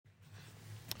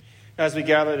As we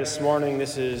gather this morning,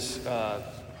 this is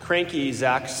cranky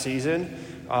Zach's season.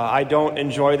 I don't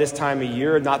enjoy this time of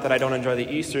year. Not that I don't enjoy the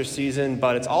Easter season,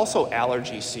 but it's also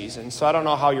allergy season. So I don't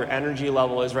know how your energy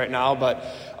level is right now, but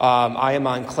I am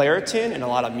on Claritin and a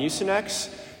lot of Mucinex.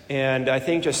 And I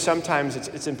think just sometimes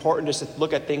it's important just to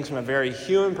look at things from a very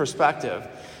human perspective.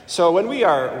 So when we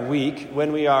are weak,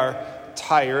 when we are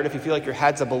tired, if you feel like your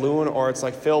head's a balloon or it's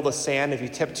like filled with sand, if you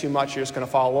tip too much, you're just going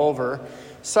to fall over.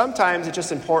 Sometimes it's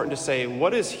just important to say,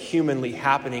 what is humanly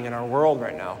happening in our world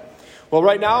right now? Well,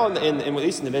 right now, at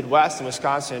least in the Midwest and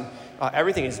Wisconsin,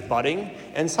 everything is budding.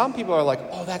 And some people are like,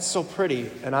 oh, that's so pretty.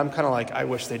 And I'm kind of like, I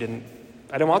wish they didn't.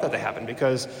 I don't want that to happen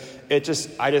because I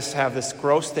just have this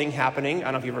gross thing happening. I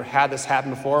don't know if you've ever had this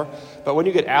happen before. But when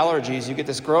you get allergies, you get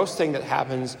this gross thing that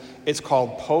happens. It's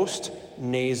called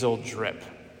post-nasal drip.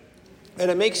 And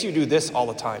it makes you do this all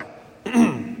the time.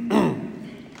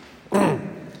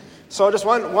 So just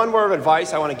one word of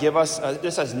advice I want to give us.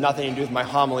 This has nothing to do with my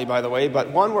homily, by the way,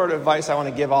 but one word of advice I want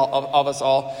to give all of us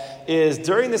all is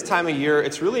during this time of year,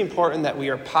 it's really important that we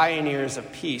are pioneers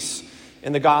of peace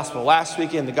in the gospel. Last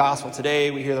week in the gospel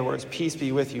today, we hear the words, peace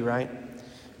be with you, right?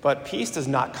 But peace does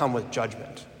not come with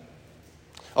judgment.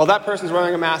 Oh, that person's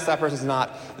wearing a mask, that person's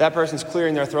not. That person's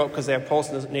clearing their throat because they have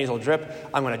post-nasal drip.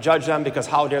 I'm going to judge them because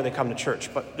how dare they come to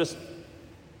church? But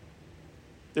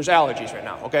there's allergies right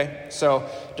now, okay? So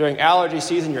during allergy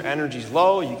season, your energy's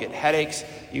low, you get headaches,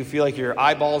 you feel like your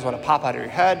eyeballs want to pop out of your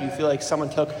head, you feel like someone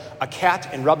took a cat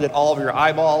and rubbed it all over your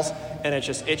eyeballs, and it's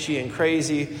just itchy and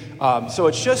crazy. So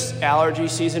it's just allergy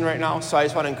season right now, so I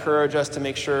just want to encourage us to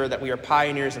make sure that we are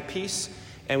pioneers of peace,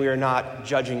 and we are not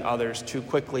judging others too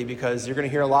quickly, because you're going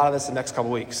to hear a lot of this in the next couple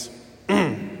weeks.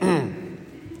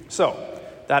 So,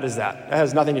 that is that. That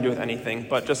has nothing to do with anything,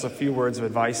 but just a few words of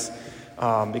advice.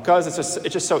 Because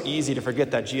it's just so easy to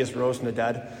forget that Jesus rose from the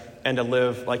dead and to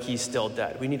live like he's still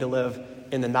dead. We need to live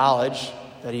in the knowledge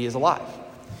that he is alive.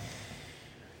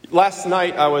 Last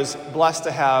night, I was blessed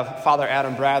to have Father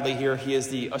Adam Bradley here. He is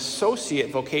the Associate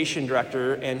Vocation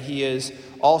Director, and he is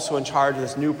also in charge of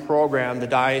this new program the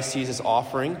diocese is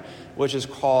offering, which is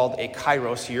called a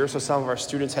Kairos Year. So some of our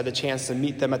students had the chance to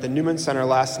meet them at the Newman Center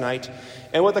last night.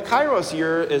 And what the Kairos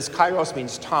Year is, Kairos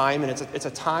means time, and it's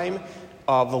a time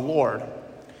of the Lord.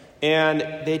 And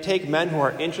they take men who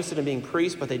are interested in being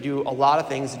priests, but they do a lot of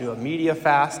things. They do a media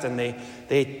fast, and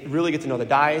they really get to know the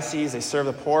diocese. They serve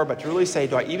the poor, but to really say,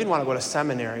 do I even want to go to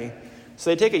seminary? So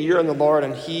they take a year in the Lord,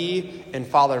 and he and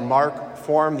Father Mark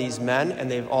form these men, and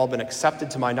they've all been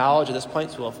accepted to my knowledge at this point.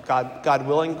 So if God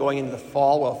willing, going into the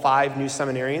fall, we'll have 5 new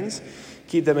seminarians.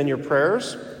 Keep them in your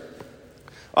prayers.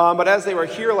 But as they were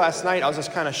here last night, I was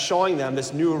just kind of showing them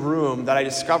this new room that I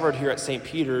discovered here at St.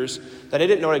 Peter's that I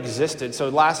didn't know existed. So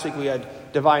last week we had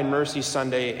Divine Mercy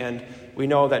Sunday, and we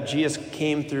know that Jesus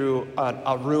came through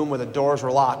a room where the doors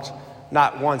were locked,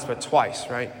 not once but twice,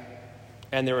 right?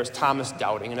 And there was Thomas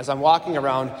doubting. And as I'm walking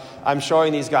around, I'm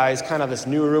showing these guys kind of this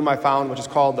new room I found, which is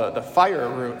called the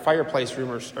fireplace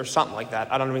room or something like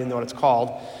that. I don't even know what it's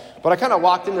called. But I kind of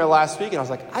walked in there last week, and I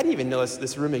was like, I didn't even know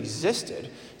this room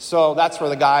existed. So that's where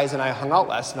the guys and I hung out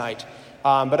last night.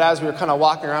 But as we were kind of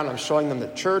walking around, I'm showing them the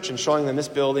church and showing them this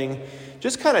building,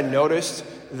 just kind of noticed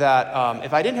that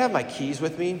if I didn't have my keys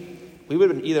with me, we would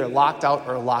have been either locked out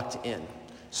or locked in.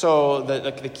 So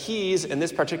the keys in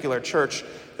this particular church,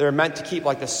 they're meant to keep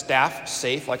like the staff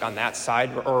safe, like on that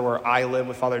side, or where I live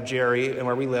with Father Jerry and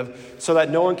where we live, so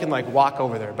that no one can like walk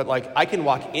over there. But like I can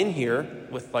walk in here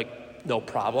with like no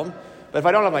problem. But if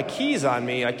I don't have my keys on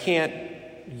me, I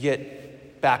can't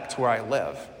get back to where I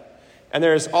live. And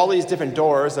there's all these different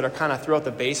doors that are kind of throughout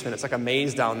the basement. It's like a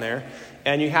maze down there.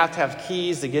 And you have to have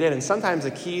keys to get in. And sometimes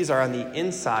the keys are on the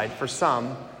inside for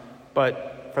some,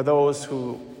 but for those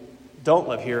who don't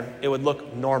live here, it would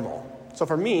look normal. So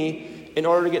for me, in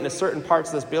order to get into certain parts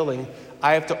of this building,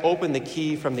 I have to open the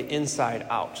key from the inside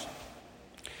out.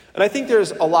 And I think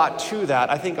there's a lot to that.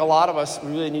 I think a lot of us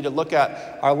really need to look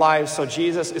at our lives. So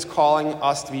Jesus is calling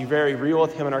us to be very real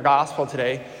with him in our gospel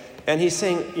today. And he's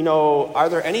saying, are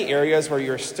there any areas where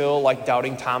you're still like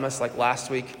doubting Thomas, like last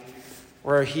week,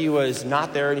 where he was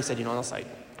not there and he said, unless I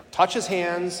touch his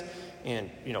hands and,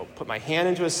 put my hand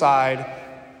into his side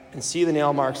and see the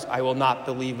nail marks, I will not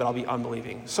believe, but I'll be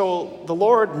unbelieving. So the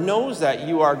Lord knows that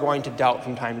you are going to doubt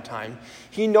from time to time.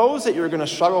 He knows that you're going to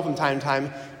struggle from time to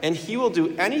time, and he will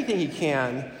do anything he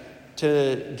can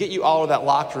to get you out of that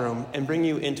locked room and bring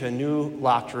you into a new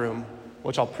locked room,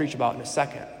 which I'll preach about in a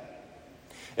second.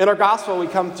 In our gospel, we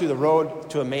come to the road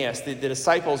to Emmaus. The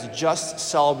disciples just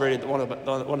celebrated one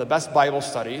of the best Bible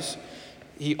studies.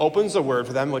 He opens the word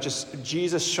for them, which is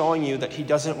Jesus showing you that he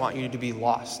doesn't want you to be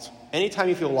lost. Anytime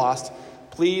you feel lost,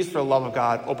 Please, for the love of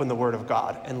God, open the Word of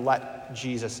God and let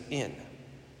Jesus in.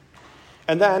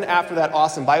 And then, after that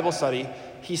awesome Bible study,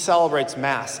 he celebrates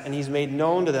Mass, and he's made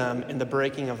known to them in the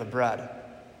breaking of the bread.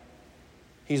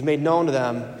 He's made known to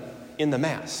them in the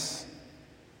Mass.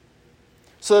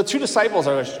 So the two disciples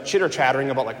are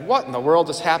chitter-chattering about, like, what in the world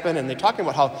just happened? And they're talking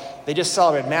about how they just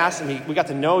celebrated Mass, and we got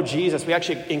to know Jesus. We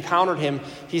actually encountered him.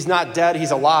 He's not dead.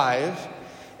 He's alive.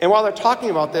 And while they're talking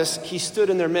about this, he stood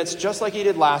in their midst just like he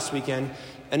did last weekend,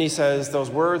 and he says those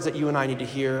words that you and I need to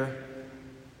hear,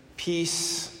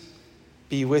 peace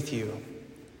be with you.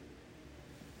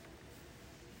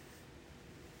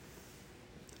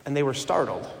 And they were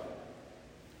startled.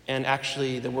 And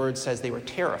actually, the word says they were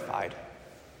terrified.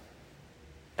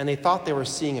 And they thought they were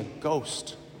seeing a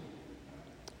ghost.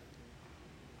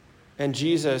 And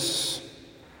Jesus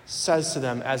says to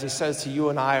them, as he says to you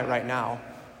and I right now,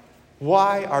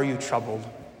 why are you troubled?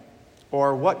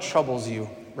 Or what troubles you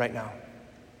right now?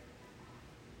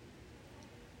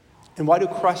 And why do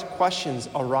questions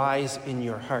arise in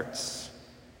your hearts?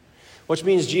 Which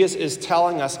means Jesus is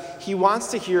telling us he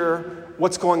wants to hear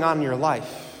what's going on in your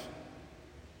life.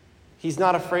 He's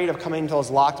not afraid of coming into those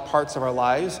locked parts of our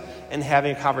lives and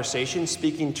having a conversation,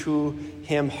 speaking to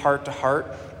him heart to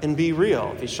heart, and be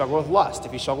real. If you struggle with lust,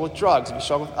 if you struggle with drugs, if you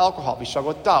struggle with alcohol, if you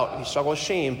struggle with doubt, if you struggle with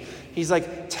shame, he's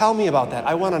like, tell me about that.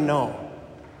 I want to know.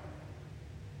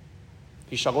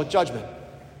 If you struggle with judgment,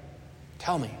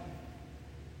 tell me.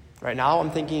 Right now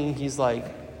I'm thinking he's like,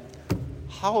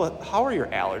 how are your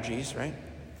allergies, right?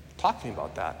 Talk to me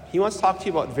about that. He wants to talk to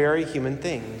you about very human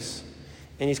things.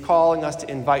 And he's calling us to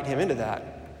invite him into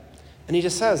that. And he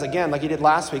just says, again, like he did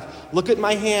last week, look at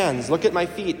my hands, look at my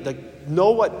feet. Like, know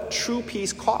what true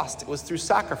peace cost. It was through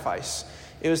sacrifice.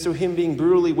 It was through him being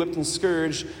brutally whipped and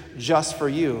scourged just for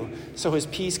you. So his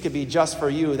peace could be just for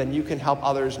you, then you can help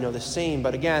others know the same.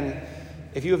 But again,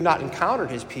 if you have not encountered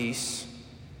his peace,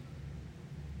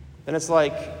 then it's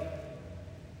like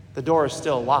the door is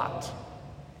still locked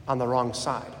on the wrong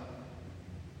side.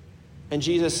 And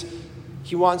Jesus,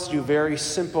 he wants to do very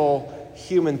simple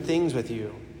human things with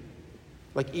you,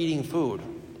 like eating food.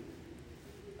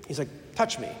 He's like,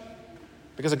 touch me.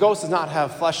 Because a ghost does not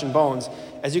have flesh and bones,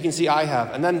 as you can see I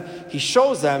have. And then he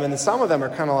shows them, and some of them are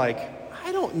kind of like,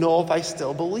 I don't know if I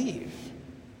still believe.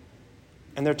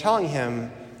 And they're telling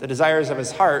him the desires of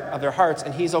his heart, of their hearts,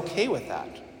 and he's okay with that.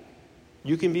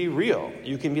 You can be real.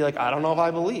 You can be like, I don't know if I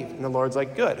believe. And the Lord's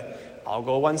like, good. I'll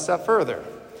go one step further.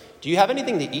 Do you have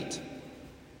anything to eat?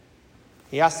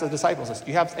 He asked the disciples this,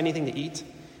 do you have anything to eat?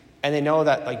 And they know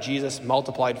that like Jesus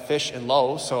multiplied fish and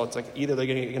loaves, so it's like either they're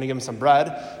going to give him some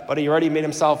bread, but he already made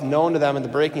himself known to them in the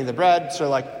breaking of the bread, so they're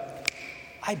like,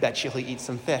 I bet you he'll eat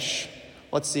some fish.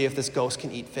 Let's see if this ghost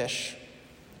can eat fish.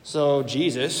 So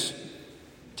Jesus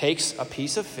takes a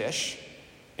piece of fish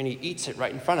and he eats it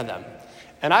right in front of them.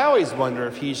 And I always wonder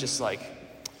if he's just like,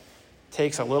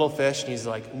 takes a little fish and he's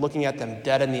like looking at them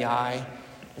dead in the eye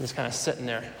and just kind of sitting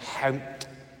there, and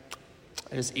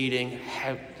just eating.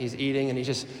 He's eating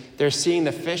and they're seeing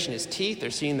the fish in his teeth, they're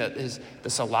seeing the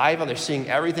saliva, they're seeing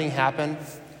everything happen.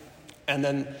 And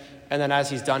then as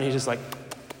he's done, he's just like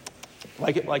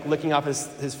licking off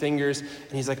his fingers,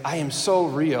 and he's like, I am so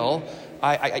real.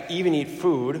 I even eat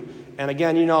food. And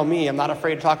again, you know me, I'm not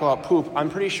afraid to talk about poop. I'm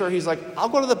pretty sure he's like, I'll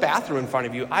go to the bathroom in front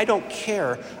of you. I don't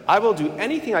care. I will do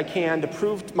anything I can to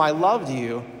prove my love to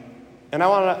you. And I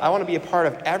want to be a part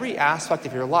of every aspect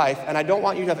of your life. And I don't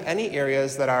want you to have any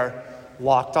areas that are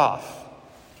locked off.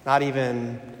 Not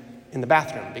even in the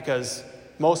bathroom. Because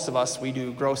most of us, we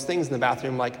do gross things in the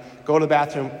bathroom, like go to the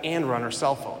bathroom and run our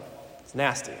cell phone. It's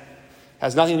nasty.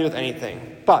 Has nothing to do with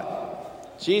anything.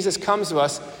 But Jesus comes to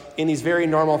us in these very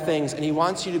normal things, and he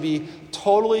wants you to be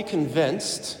totally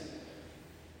convinced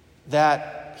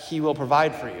that he will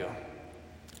provide for you.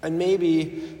 And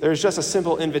maybe there's just a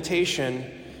simple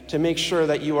invitation to make sure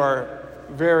that you are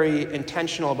very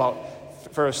intentional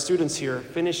about, for our students here,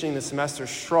 finishing the semester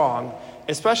strong,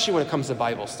 especially when it comes to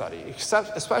Bible study,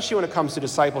 especially when it comes to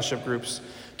discipleship groups,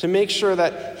 to make sure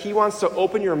that he wants to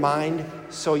open your mind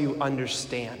so you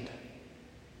understand.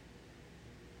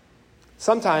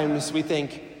 Sometimes we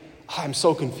think, I'm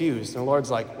so confused. And the Lord's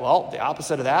like, well, the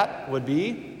opposite of that would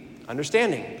be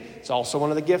understanding. It's also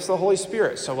one of the gifts of the Holy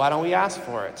Spirit, so why don't we ask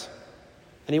for it?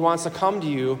 And he wants to come to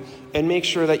you and make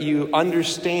sure that you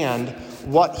understand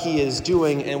what he is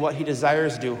doing and what he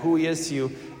desires to do, who he is to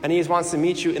you. And he just wants to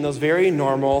meet you in those very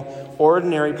normal,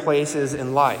 ordinary places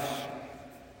in life.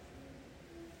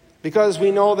 Because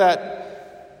we know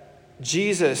that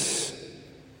Jesus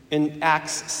In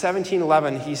Acts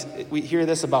 17:11, we hear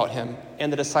this about him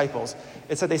and the disciples.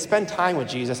 It said they spend time with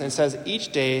Jesus, and it says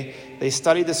each day they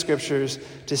studied the scriptures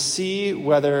to see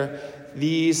whether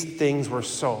these things were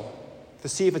so, to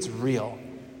see if it's real.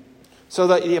 So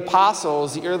the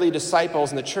apostles, the early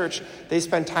disciples in the church, they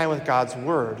spent time with God's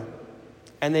word,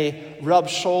 and they rubbed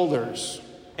shoulders,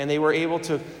 and they were able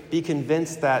to be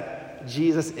convinced that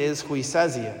Jesus is who he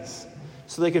says he is.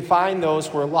 So they could find those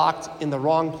who were locked in the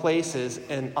wrong places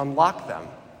and unlock them.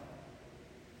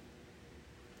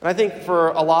 And I think for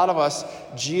a lot of us,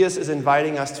 Jesus is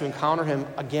inviting us to encounter him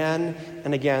again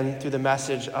and again through the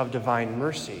message of divine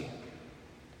mercy.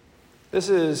 This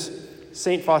is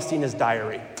St. Faustina's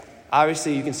diary.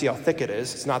 Obviously, you can see how thick it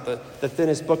is. It's not the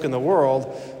thinnest book in the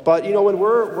world. But, when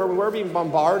we're being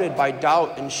bombarded by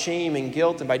doubt and shame and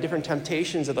guilt and by different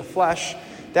temptations of the flesh,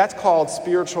 that's called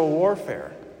spiritual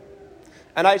warfare.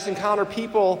 And I just encounter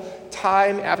people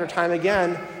time after time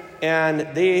again, and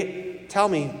they tell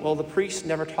me, well, the priest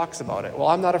never talks about it. Well,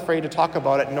 I'm not afraid to talk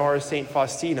about it, nor is St.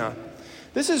 Faustina.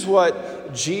 This is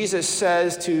what Jesus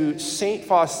says to St.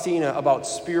 Faustina about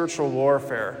spiritual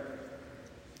warfare.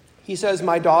 He says,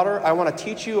 my daughter, I want to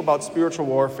teach you about spiritual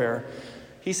warfare.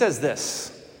 He says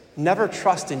this, never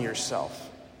trust in yourself,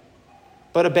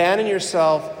 but abandon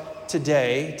yourself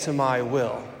today to my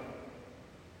will.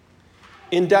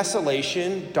 In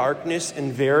desolation, darkness,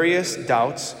 and various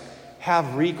doubts,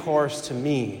 have recourse to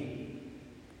me.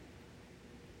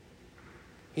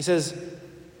 He says,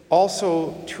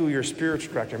 also to your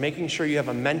spiritual director, making sure you have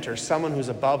a mentor, someone who's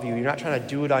above you. You're not trying to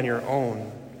do it on your own.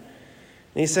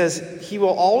 And he says, he will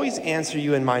always answer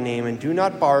you in my name, and do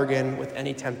not bargain with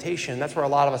any temptation. That's where a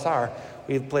lot of us are.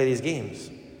 We play these games.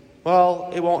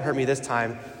 Well, it won't hurt me this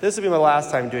time. This will be my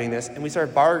last time doing this. And we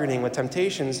start bargaining with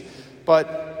temptations.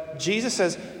 But Jesus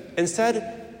says,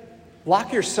 instead,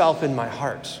 lock yourself in my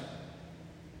heart.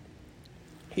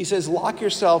 He says, lock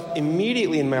yourself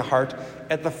immediately in my heart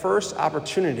at the first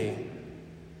opportunity.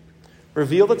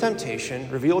 Reveal the temptation,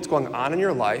 reveal what's going on in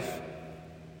your life.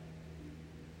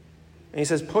 And he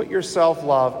says, put your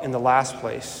self-love in the last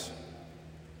place.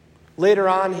 Later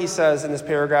on, he says in this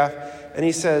paragraph, and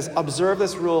he says, observe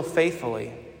this rule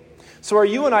faithfully. So where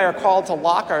you and I are called to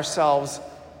lock ourselves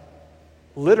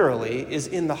literally is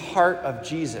in the heart of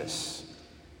Jesus.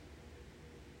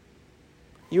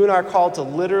 You and I are called to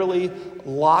literally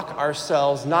lock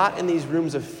ourselves, not in these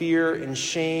rooms of fear and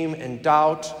shame and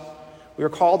doubt. We are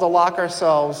called to lock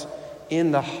ourselves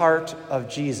in the heart of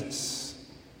Jesus.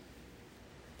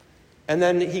 And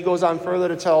then he goes on further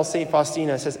to tell St.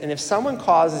 Faustina, says, and if someone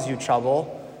causes you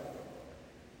trouble,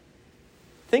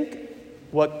 think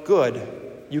what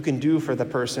good you can do for the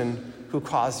person who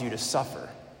caused you to suffer.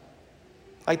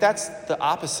 Like, that's the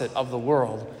opposite of the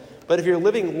world. But if you're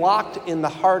living locked in the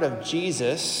heart of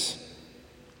Jesus,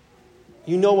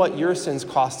 you know what your sins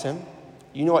cost him.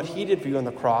 You know what he did for you on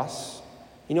the cross.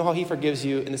 You know how he forgives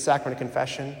you in the sacrament of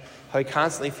confession, how he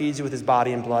constantly feeds you with his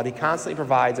body and blood. He constantly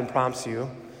provides and prompts you.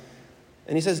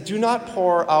 And he says, do not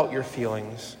pour out your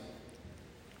feelings,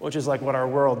 which is like what our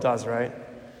world does, right?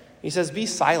 He says, be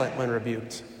silent when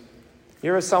rebuked.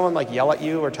 You ever someone yell at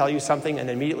you or tell you something and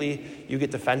immediately you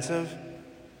get defensive?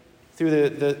 Through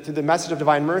the message of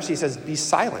divine mercy, he says, be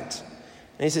silent.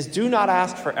 And he says, do not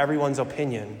ask for everyone's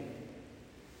opinion.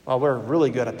 Well, we're really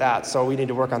good at that, so we need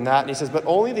to work on that. And he says, but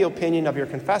only the opinion of your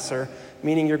confessor,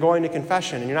 meaning you're going to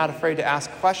confession and you're not afraid to ask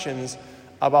questions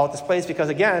about this place, because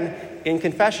again, in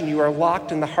confession, you are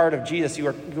locked in the heart of Jesus.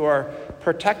 You are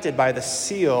protected by the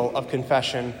seal of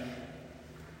confession.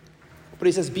 But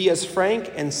he says, be as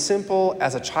frank and simple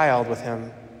as a child with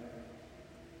him.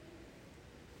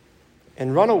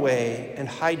 And run away and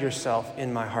hide yourself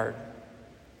in my heart.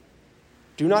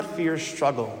 Do not fear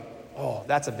struggle. Oh,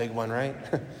 that's a big one, right?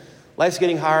 Life's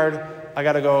getting hard. I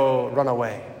got to go run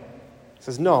away. He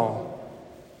says, no.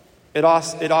 It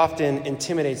often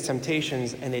intimidates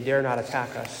temptations, and they dare not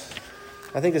attack us.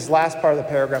 I think this last part of the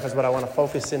paragraph is what I want to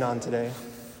focus in on today.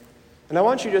 And I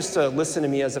want you just to listen to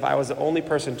me as if I was the only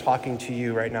person talking to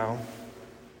you right now.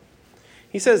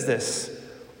 He says this,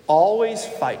 always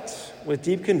fight with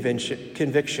deep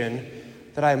conviction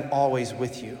that I am always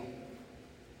with you.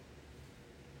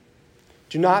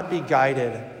 Do not be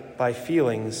guided by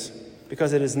feelings,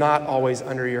 because it is not always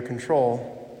under your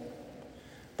control.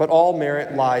 But all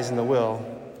merit lies in the will.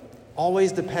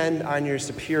 Always depend on your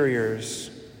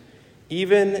superiors,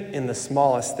 even in the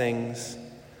smallest things.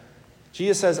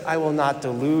 Jesus says, I will not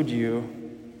delude you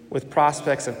with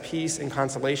prospects of peace and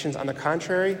consolations. On the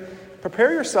contrary,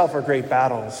 prepare yourself for great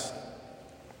battles.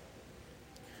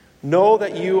 Know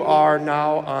that you are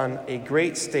now on a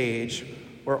great stage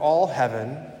where all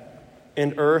heaven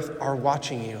and earth are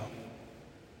watching you.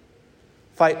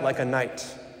 Fight like a knight,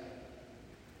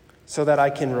 so that I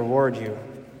can reward you.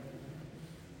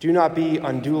 Do not be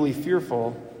unduly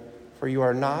fearful, for you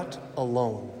are not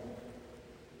alone.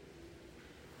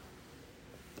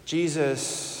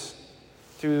 Jesus,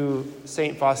 through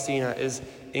St. Faustina, is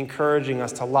encouraging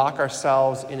us to lock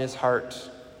ourselves in his heart,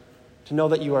 to know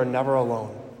that you are never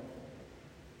alone,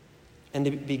 and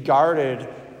to be guarded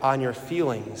on your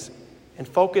feelings and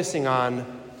focusing on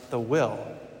the will.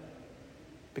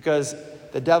 Because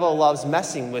the devil loves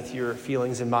messing with your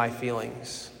feelings and my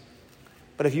feelings.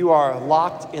 But if you are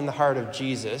locked in the heart of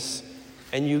Jesus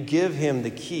and you give him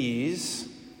the keys,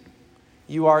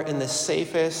 you are in the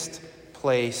safest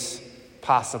place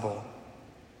possible.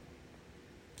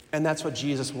 And that's what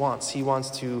Jesus wants. He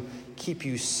wants to keep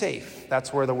you safe.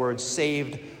 That's where the word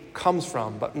saved comes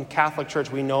from. But in Catholic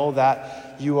Church, we know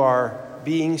that you are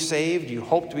being saved, you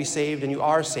hope to be saved, and you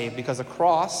are saved because the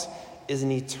cross is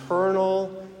an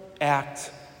eternal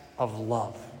act of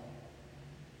love.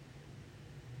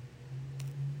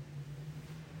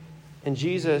 And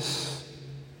Jesus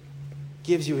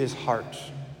gives you his heart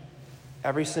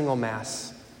every single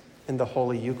Mass in the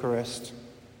Holy Eucharist.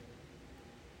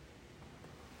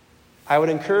 I would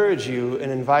encourage you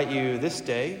and invite you this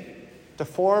day to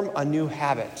form a new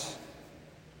habit.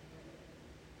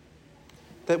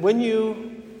 That when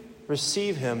you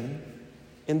receive him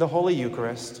in the Holy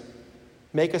Eucharist,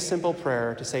 make a simple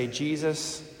prayer to say,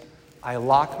 Jesus, I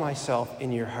lock myself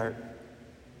in your heart.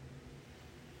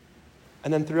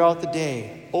 And then throughout the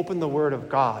day, open the Word of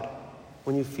God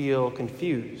when you feel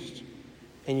confused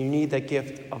and you need that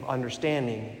gift of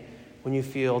understanding, when you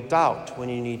feel doubt, when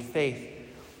you need faith.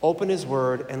 Open his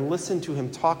Word and listen to him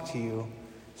talk to you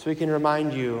so he can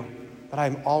remind you that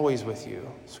I'm always with you.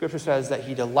 Scripture says that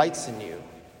he delights in you.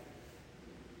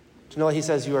 To know that he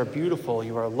says you are beautiful,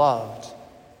 you are loved.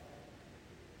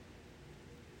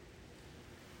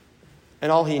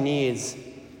 And all he needs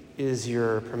is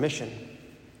your permission.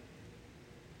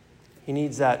 He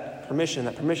needs that permission.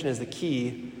 That permission is the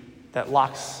key that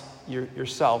locks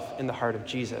yourself in the heart of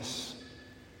Jesus.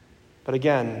 But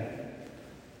again,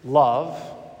 love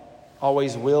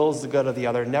always wills the good of the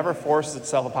other, never forces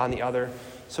itself upon the other.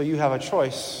 So you have a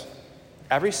choice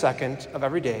every second of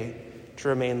every day to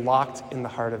remain locked in the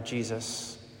heart of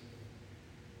Jesus.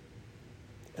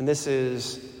 And this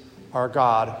is our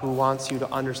God who wants you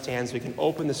to understand so we can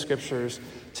open the scriptures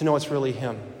to know it's really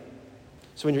him.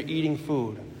 So when you're eating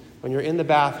food, when you're in the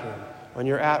bathroom, when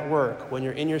you're at work, when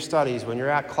you're in your studies, when you're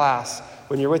at class,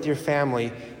 when you're with your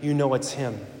family, you know it's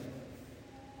him.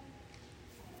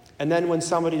 And then when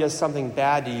somebody does something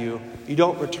bad to you, you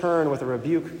don't return with a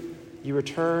rebuke, you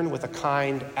return with a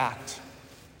kind act.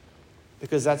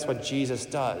 Because that's what Jesus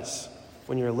does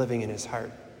when you're living in his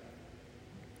heart.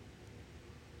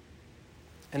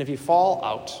 And if you fall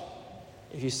out,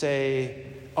 if you say,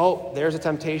 oh, there's a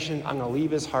temptation, I'm going to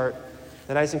leave his heart,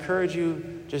 then I just encourage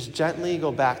you, just gently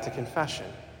go back to confession.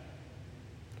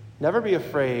 Never be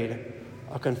afraid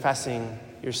of confessing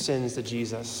your sins to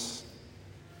Jesus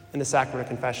in the sacrament of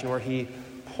confession, where he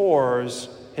pours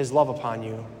his love upon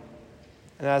you.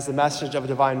 And as the message of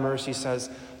divine mercy says,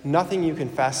 nothing you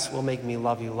confess will make me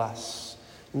love you less.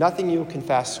 Nothing you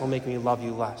confess will make me love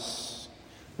you less.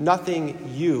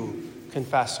 Nothing you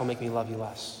confess will make me love you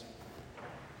less.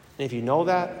 And if you know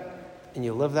that and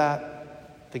you live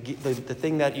that, the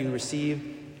thing that you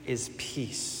receive is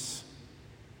peace.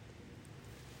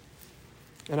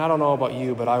 And I don't know about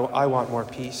you, but I want more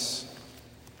peace.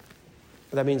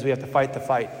 But that means we have to fight the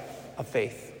fight of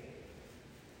faith.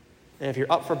 And if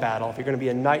you're up for battle, if you're going to be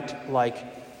a knight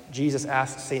like Jesus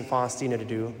asked St. Faustina to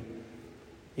do,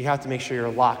 you have to make sure you're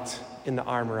locked in the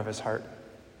armor of his heart.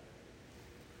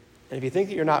 And if you think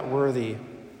that you're not worthy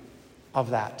of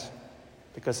that,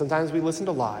 because sometimes we listen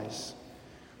to lies,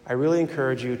 I really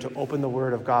encourage you to open the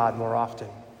Word of God more often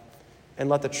and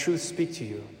let the truth speak to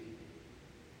you.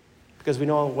 Because we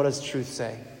know, what does truth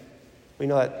say? We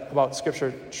know that about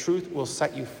Scripture, truth will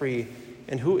set you free.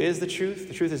 And who is the truth?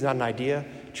 The truth is not an idea.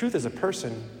 Truth is a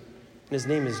person, and his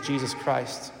name is Jesus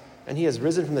Christ. And he has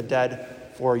risen from the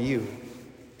dead for you.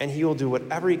 And he will do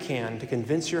whatever he can to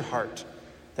convince your heart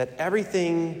that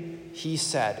everything he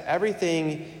said,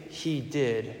 everything he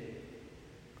did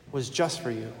was just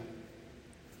for you,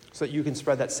 so that you can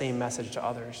spread that same message to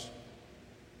others.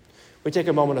 We take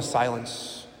a moment of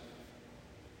silence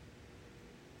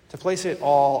to place it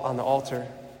all on the altar.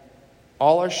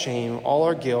 All our shame, all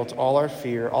our guilt, all our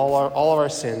fear, all of our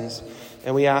sins,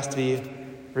 and we ask to be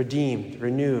redeemed,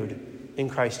 renewed in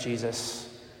Christ Jesus.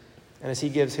 And as he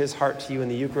gives his heart to you in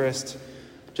the Eucharist,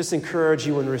 just encourage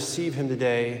you and receive him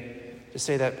today to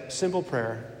say that simple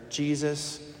prayer,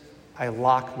 Jesus, I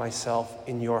lock myself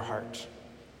in your heart.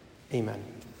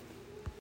 Amen.